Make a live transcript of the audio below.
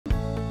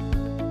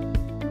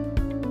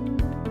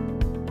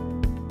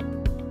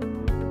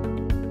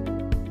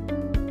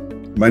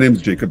My name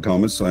is Jacob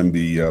Thomas. I'm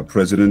the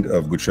president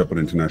of Good Shepherd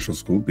International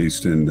School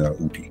based in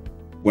Ooty.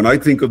 When I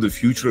think of the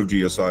future of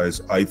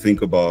GSIs, I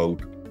think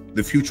about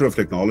the future of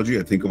technology.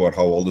 I think about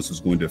how all this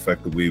is going to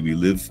affect the way we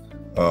live,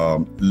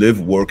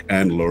 work,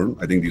 and learn.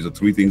 I think these are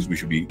three things we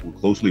should be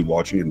closely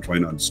watching and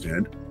trying to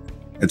understand.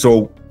 And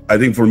so I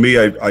think for me,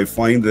 I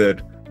find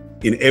that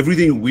in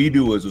everything we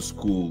do as a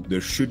school,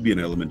 there should be an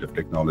element of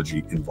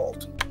technology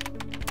involved.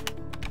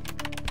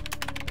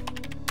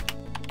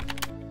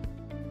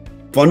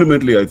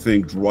 Fundamentally, I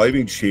think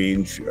driving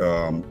change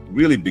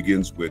really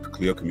begins with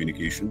clear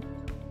communication,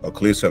 a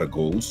clear set of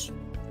goals,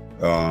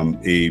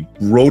 a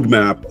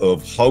roadmap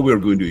of how we're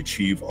going to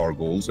achieve our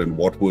goals, and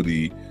what were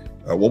the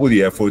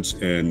efforts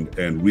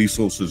and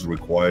resources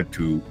required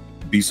to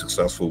be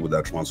successful with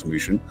that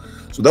transformation.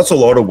 So that's a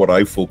lot of what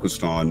I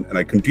focused on, and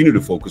I continue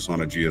to focus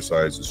on at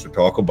GSIs, is to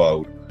talk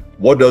about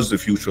what does the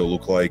future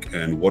look like,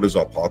 and what is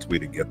our pathway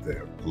to get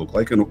there look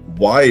like, and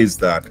why is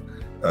that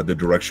the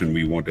direction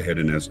we want to head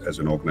in as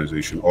an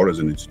organization or as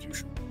an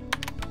institution.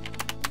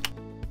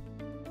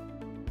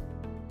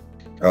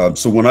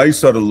 So when I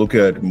started to look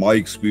at my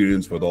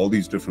experience with all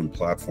these different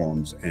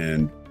platforms,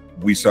 and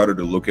we started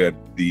to look at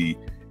the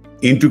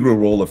integral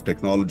role of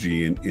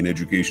technology in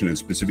education, and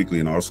specifically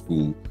in our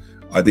school,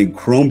 I think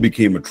Chrome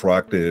became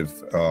attractive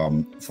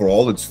for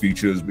all its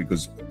features,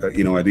 because I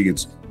think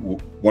it's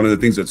one of the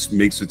things that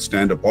makes it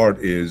stand apart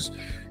is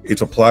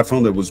it's a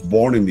platform that was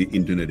born in the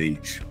internet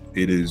age.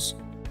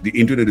 The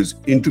internet is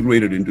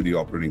integrated into the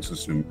operating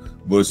system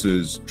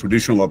versus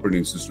traditional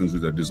operating systems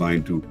that are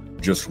designed to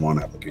just run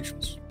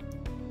applications.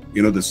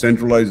 The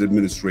centralized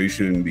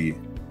administration,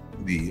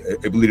 the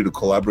ability to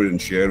collaborate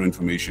and share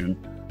information,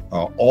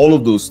 all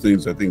of those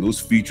things, I think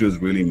those features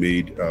really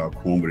made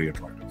Chrome very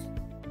attractive.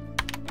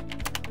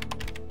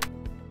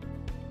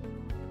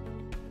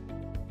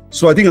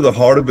 So I think at the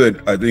heart of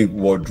it, I think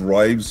what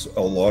drives a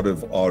lot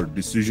of our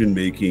decision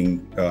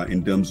making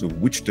in terms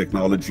of which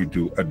technology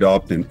to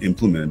adopt and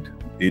implement,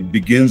 it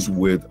begins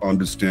with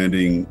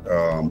understanding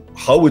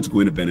how it's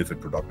going to benefit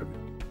productivity.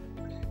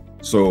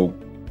 So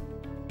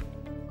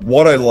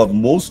what I love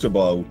most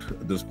about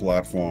this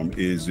platform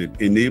is it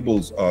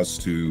enables us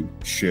to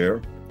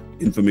share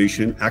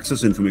information,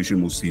 access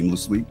information more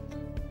seamlessly,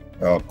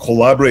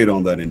 collaborate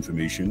on that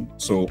information.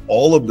 So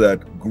all of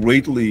that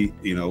greatly,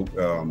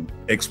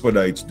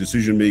 expedites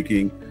decision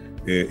making.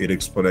 It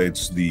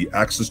expedites the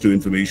access to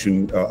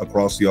information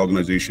across the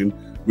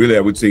organization. Really,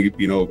 I would say,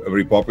 a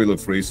very popular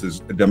phrase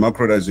is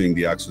democratizing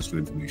the access to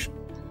information.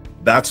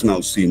 That's now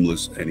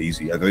seamless and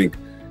easy. I think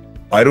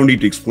I don't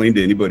need to explain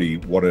to anybody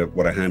what a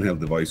handheld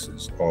device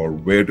is or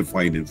where to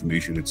find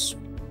information. It's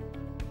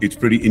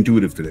pretty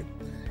intuitive today.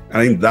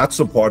 I think that's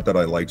the part that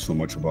I like so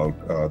much about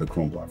the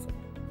Chrome platform.